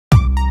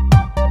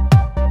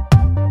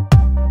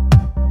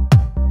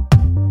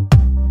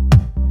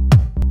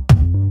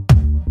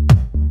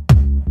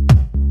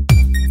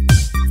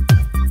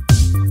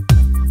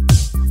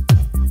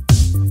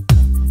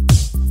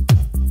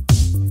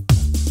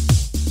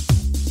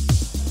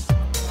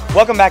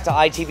Welcome back to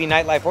ITV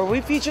Nightlife, where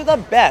we feature the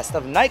best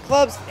of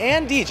nightclubs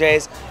and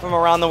DJs from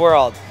around the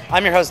world.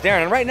 I'm your host,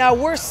 Darren, and right now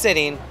we're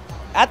sitting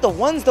at the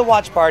Ones to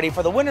Watch party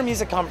for the Winter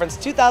Music Conference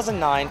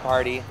 2009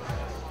 party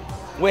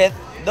with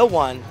the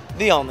one,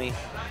 the only,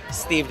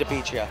 Steve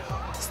DePietroat.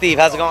 Steve,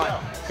 how's it going?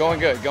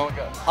 Going good, going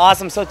good.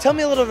 Awesome. So tell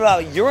me a little bit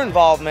about your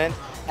involvement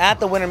at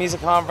the Winter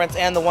Music Conference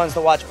and the Ones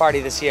to Watch party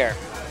this year.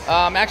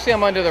 Actually,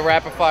 I'm under the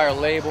Rapid Fire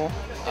label.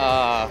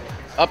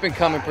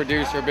 Up-and-coming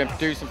producer. Been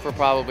producing for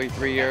probably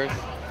 3 years.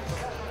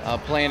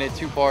 Playing at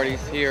 2 parties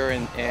here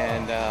and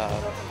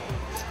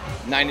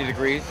 90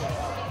 degrees,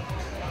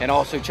 and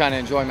also trying to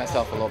enjoy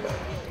myself a little bit.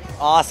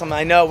 Awesome.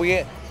 I know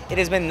it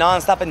has been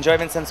non-stop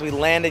enjoyment since we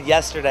landed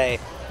yesterday.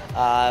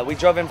 We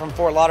drove in from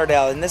Fort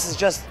Lauderdale, and this is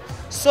just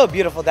so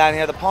beautiful down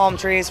here. The palm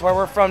trees, where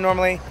we're from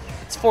normally,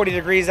 it's 40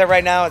 degrees there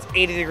right now. It's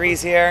 80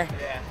 degrees here.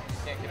 Yeah,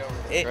 can't get over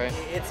this, right?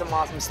 It's some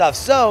awesome stuff.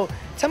 So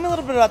tell me a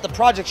little bit about the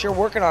projects you're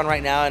working on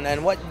right now,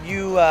 and what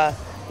our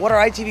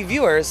ITV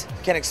viewers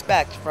can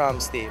expect from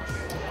Steve.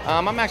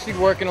 I'm actually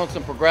working on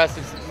some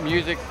progressive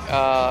music,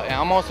 and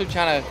I'm also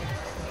trying to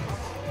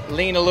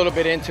lean a little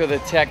bit into the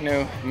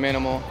techno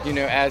minimal. You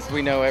know, as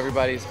we know,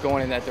 everybody's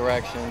going in that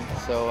direction.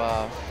 So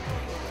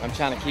I'm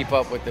trying to keep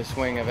up with the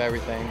swing of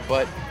everything.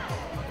 But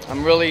my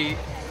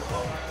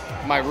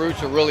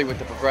roots are really with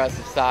the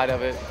progressive side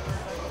of it.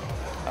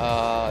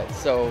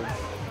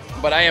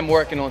 But I am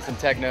working on some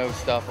techno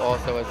stuff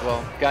also as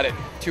well. Got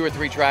 2 or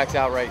 3 tracks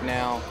out right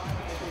now,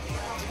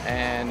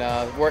 and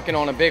working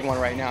on a big one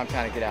right now. I'm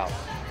trying to get out.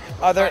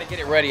 Trying to get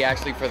it ready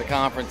actually for the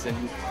conference, and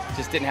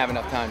just didn't have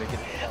enough time to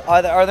get it.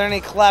 Are there any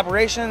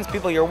collaborations,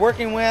 people you're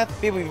working with,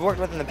 people you've worked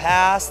with in the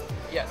past?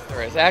 Yes,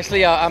 there is.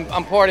 Actually,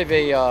 I'm part of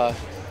a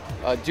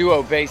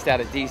duo based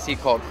out of DC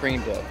called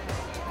Cream Dip,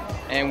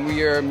 and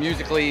we are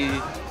musically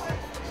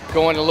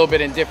going a little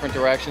bit in different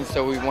directions,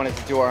 so we wanted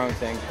to do our own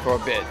thing for a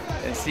bit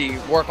and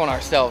work on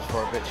ourselves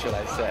for a bit, should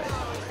I say.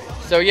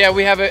 So yeah,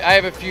 I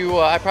have a few,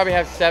 I probably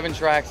have 7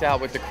 tracks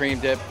out with the Cream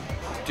Dip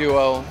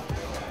duo.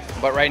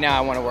 But right now I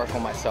want to work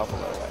on myself a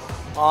little bit.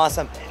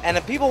 Awesome. And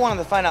if people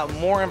wanted to find out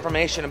more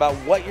information about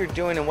what you're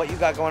doing and what you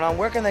got going on,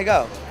 where can they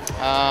go?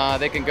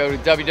 They can go to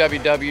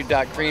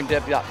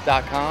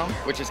www.creamdip.com,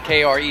 which is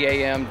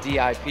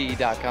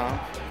KREAMDIP.com.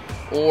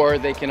 Or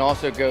they can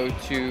also go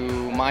to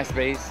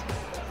MySpace,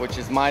 which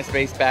is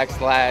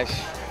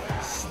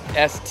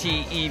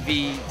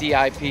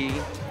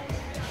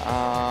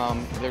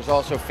MySpace/STEVDIP. There's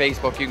also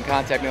Facebook. You can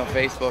contact me on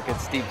Facebook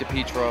at Steve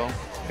DePietroat,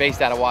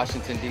 based out of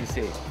Washington,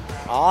 D.C.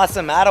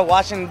 Awesome, out of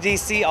Washington,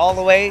 D.C., all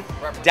the way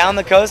down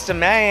the coast to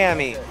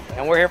Miami.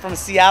 And we're here from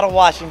Seattle,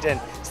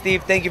 Washington.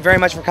 Steve, thank you very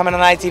much for coming on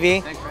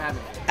ITV. Thanks for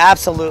having me.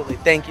 Absolutely,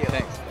 thank you.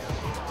 Thanks.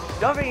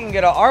 Don't forget you can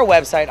go to our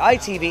website,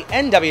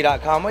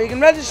 itvnw.com, where you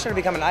can register to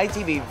become an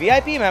ITV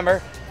VIP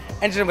member,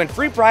 enter to win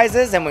free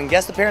prizes, and win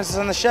guest appearances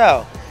on the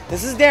show.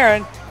 This is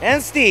Darren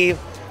and Steve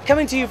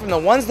coming to you from the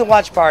Ones to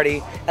Watch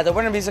party at the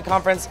Winter Music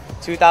Conference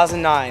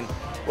 2009.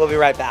 We'll be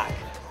right back.